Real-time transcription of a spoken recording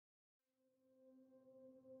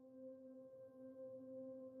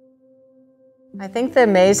I think the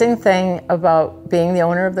amazing thing about being the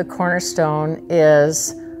owner of the Cornerstone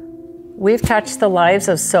is we've touched the lives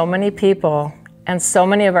of so many people, and so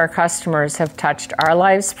many of our customers have touched our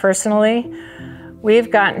lives personally. We've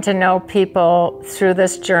gotten to know people through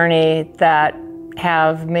this journey that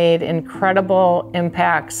have made incredible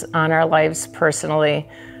impacts on our lives personally.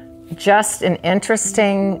 Just an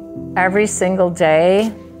interesting, every single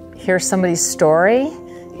day, hear somebody's story.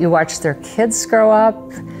 You watch their kids grow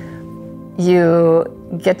up.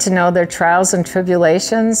 You get to know their trials and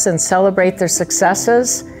tribulations and celebrate their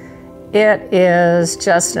successes. It is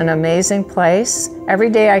just an amazing place. Every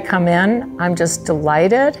day I come in, I'm just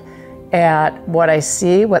delighted at what I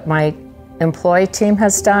see, what my employee team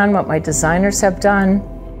has done, what my designers have done,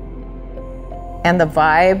 and the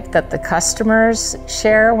vibe that the customers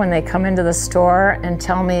share when they come into the store and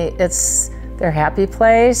tell me it's their happy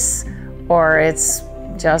place, or it's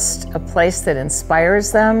just a place that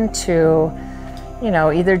inspires them to,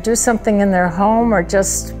 either do something in their home or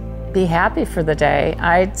just be happy for the day.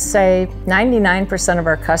 I'd say 99% of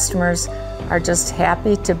our customers are just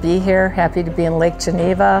happy to be here, happy to be in Lake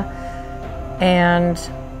Geneva, and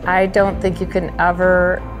I don't think you can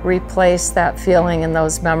ever replace that feeling and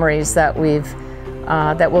those memories that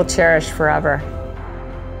we'll cherish forever.